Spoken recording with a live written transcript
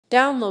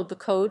Download the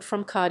code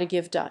from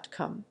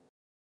codegive.com.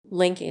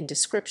 Link in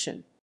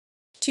description.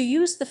 To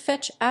use the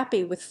Fetch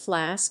API with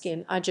Flask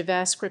in a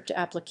JavaScript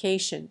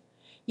application,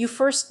 you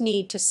first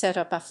need to set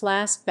up a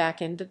Flask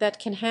backend that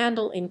can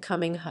handle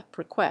incoming HTTP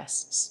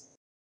requests.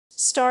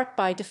 Start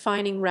by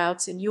defining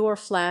routes in your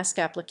Flask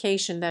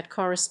application that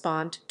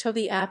correspond to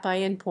the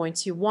API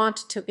endpoints you want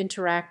to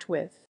interact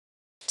with.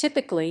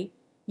 Typically,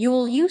 you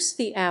will use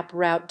the app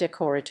route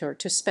decorator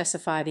to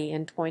specify the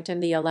endpoint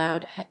and the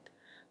allowed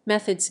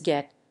methods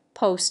get,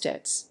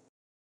 postgets.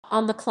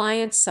 On the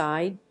client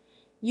side,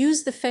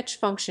 use the fetch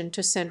function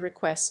to send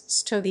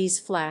requests to these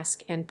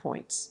Flask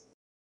endpoints.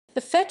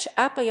 The Fetch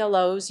API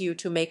allows you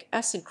to make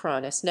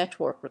asynchronous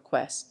network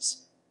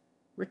requests,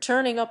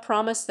 returning a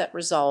promise that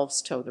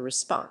resolves to the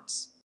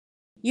response.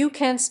 You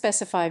can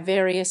specify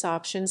various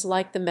options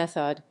like the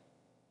method,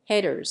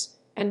 headers,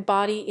 and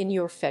body in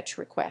your fetch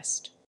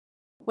request.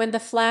 When the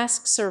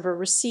Flask server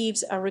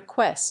receives a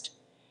request,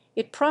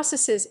 it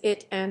processes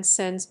it and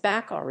sends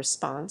back a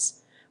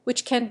response,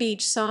 which can be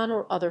JSON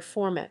or other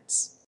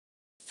formats.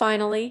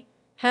 Finally,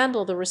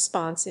 handle the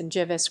response in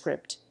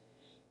JavaScript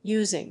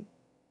using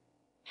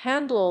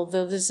handle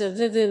the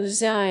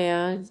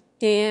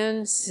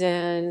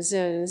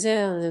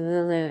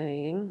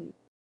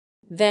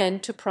then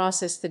to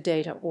process the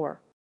data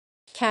or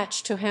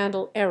catch to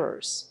handle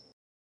errors.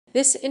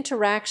 This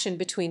interaction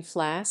between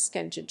Flask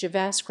and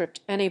JavaScript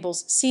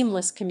enables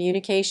seamless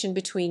communication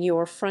between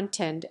your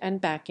front-end and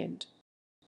back-end.